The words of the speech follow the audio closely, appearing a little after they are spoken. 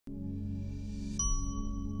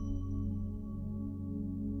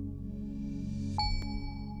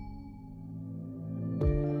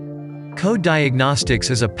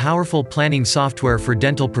coDiagnostiX is a powerful planning software for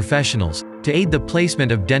dental professionals, to aid the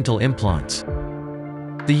placement of dental implants.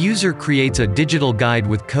 The user creates a digital guide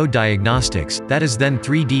with coDiagnostiX, that is then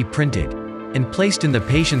 3D printed, and placed in the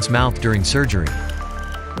patient's mouth during surgery.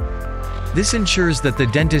 This ensures that the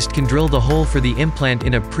dentist can drill the hole for the implant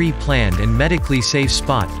in a pre-planned and medically safe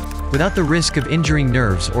spot, without the risk of injuring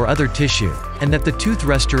nerves or other tissue, and that the tooth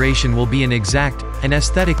restoration will be an exact, and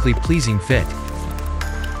aesthetically pleasing fit.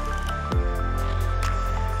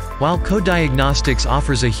 While coDiagnostiX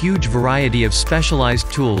offers a huge variety of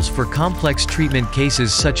specialized tools for complex treatment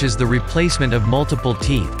cases such as the replacement of multiple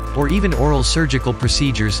teeth, or even oral surgical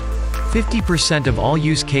procedures, 50% of all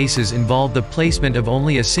use cases involve the placement of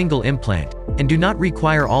only a single implant, and do not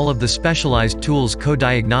require all of the specialized tools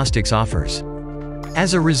coDiagnostiX offers.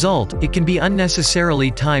 As a result, it can be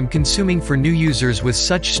unnecessarily time-consuming for new users with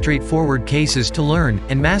such straightforward cases to learn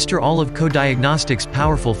and master all of coDiagnostiX's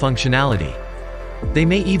powerful functionality. They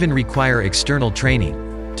may even require external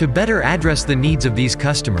training. To better address the needs of these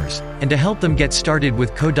customers, and to help them get started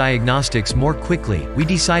with coDiagnostiX more quickly, we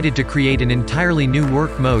decided to create an entirely new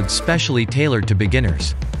work mode specially tailored to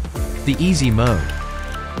beginners. The Easy Mode.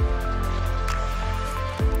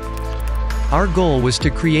 Our goal was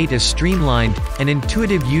to create a streamlined and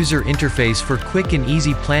intuitive user interface for quick and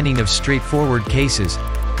easy planning of straightforward cases,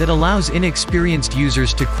 that allows inexperienced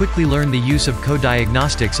users to quickly learn the use of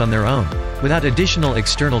coDiagnostiX on their own, without additional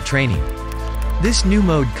external training. This new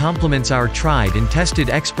mode complements our tried and tested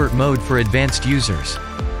expert mode for advanced users.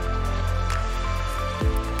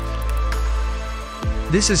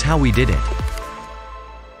 This is how we did it.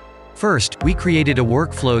 First, we created a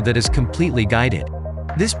workflow that is completely guided.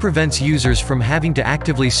 This prevents users from having to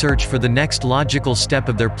actively search for the next logical step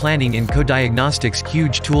of their planning in coDiagnostiX's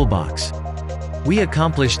huge toolbox. We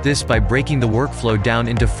accomplished this by breaking the workflow down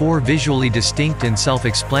into 4 visually distinct and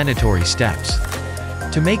self-explanatory steps.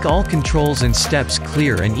 To make all controls and steps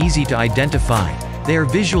clear and easy to identify, they are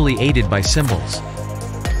visually aided by symbols.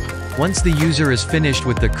 Once the user is finished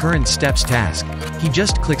with the current steps task, he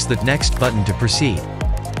just clicks the Next button to proceed.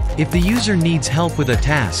 If the user needs help with a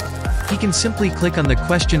task, he can simply click on the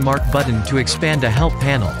question mark button to expand a help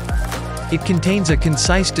panel. It contains a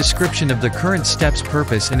concise description of the current step's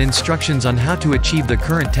purpose and instructions on how to achieve the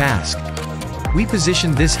current task. We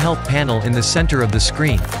positioned this help panel in the center of the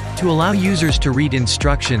screen, to allow users to read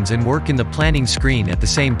instructions and work in the planning screen at the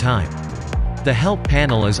same time. The help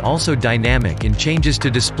panel is also dynamic and changes to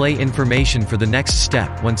display information for the next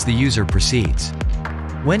step once the user proceeds.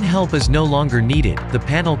 When help is no longer needed, the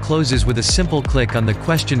panel closes with a simple click on the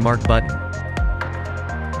question mark button.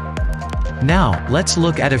 Now, let's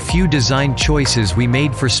look at a few design choices we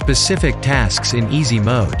made for specific tasks in Easy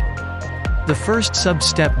Mode. The first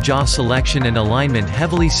sub-step jaw selection and alignment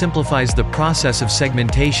heavily simplifies the process of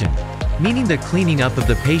segmentation, meaning the cleaning up of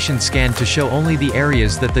the patient scan to show only the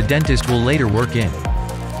areas that the dentist will later work in.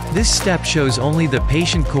 This step shows only the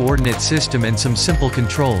patient coordinate system and some simple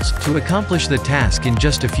controls, to accomplish the task in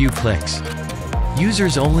just a few clicks.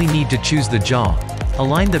 Users only need to choose the jaw,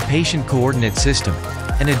 align the patient coordinate system,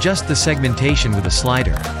 and adjust the segmentation with a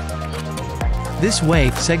slider. This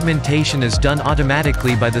way, segmentation is done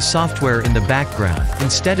automatically by the software in the background,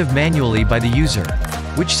 instead of manually by the user,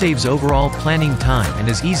 which saves overall planning time and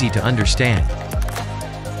is easy to understand.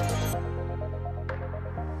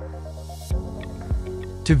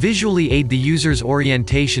 To visually aid the user's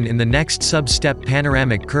orientation in the next sub-step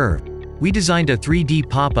panoramic curve, we designed a 3D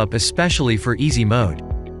pop-up especially for Easy Mode.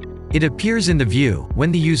 It appears in the view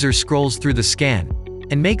when the user scrolls through the scan,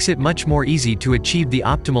 and makes it much more easy to achieve the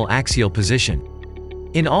optimal axial position.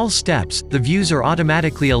 In all steps, the views are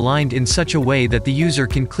automatically aligned in such a way that the user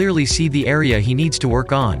can clearly see the area he needs to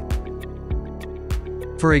work on.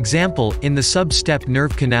 For example, in the sub-step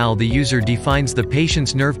nerve canal, the user defines the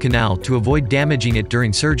patient's nerve canal to avoid damaging it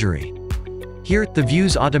during surgery. Here, the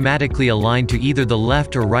views automatically align to either the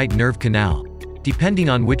left or right nerve canal, depending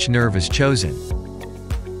on which nerve is chosen.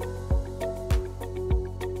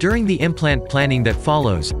 During the implant planning that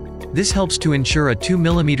follows, this helps to ensure a 2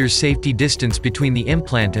 mm safety distance between the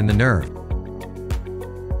implant and the nerve.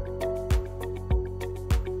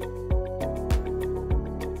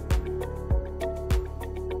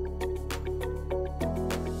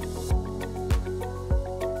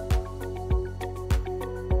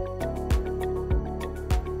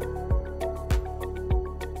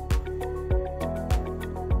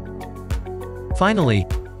 Finally,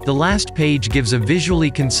 the last page gives a visually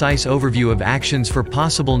concise overview of actions for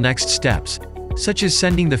possible next steps, such as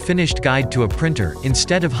sending the finished guide to a printer,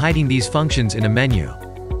 instead of hiding these functions in a menu.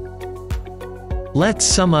 Let's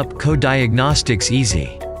sum up coDiagnostiX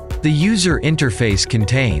Easy. The user interface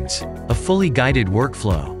contains A fully guided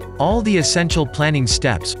workflow. All the essential planning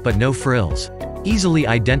steps, but no frills. Easily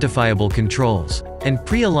identifiable controls. And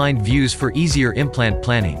pre-aligned views for easier implant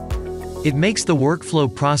planning. It makes the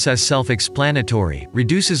workflow process self-explanatory,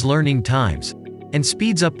 reduces learning times, and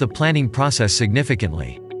speeds up the planning process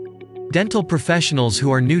significantly. Dental professionals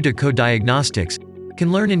who are new to coDiagnostiX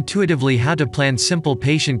can learn intuitively how to plan simple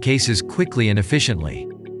patient cases quickly and efficiently.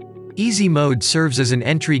 Easy mode serves as an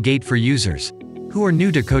entry gate for users who are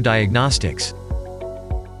new to coDiagnostiX.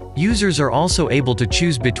 Users are also able to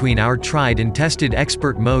choose between our tried and tested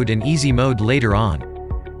expert mode and easy mode later on.